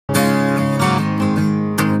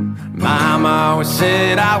always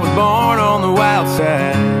said I was born on the wild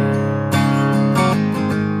side.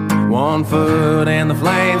 One foot in the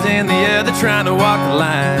flames and the other trying to walk the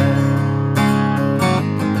line.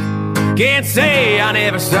 Can't say I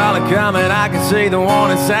never saw it coming, I can see the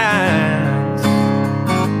warning signs.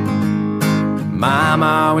 Mama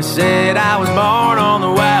always said I was born on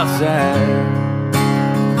the wild side.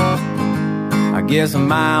 I guess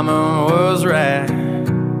mama was right.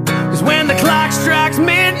 'Cause when the clock strikes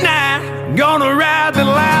midnight, I'm gonna ride the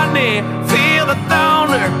lightning, feel the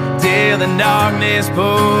thunder, till the darkness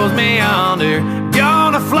pulls me under.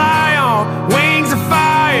 Gonna fly on wings of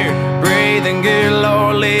fire, breathing good,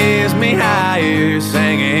 Lord lifts me higher.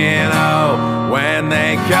 Singing, oh, when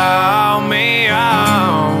they call me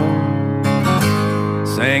home.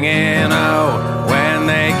 Singing, oh, when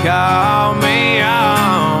they call me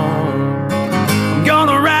home. I'm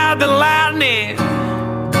gonna ride the lightning.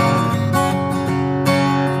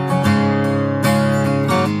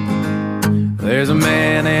 There's a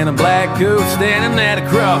man in a black coat standing at a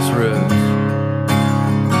crossroads,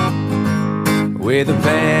 with a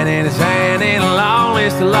pen in his hand and a long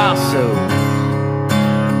list of lost souls.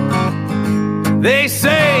 They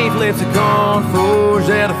say flips a corn forge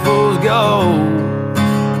that a fool's gold.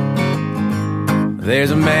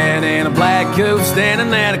 There's a man in a black coat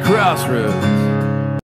standing at a crossroads,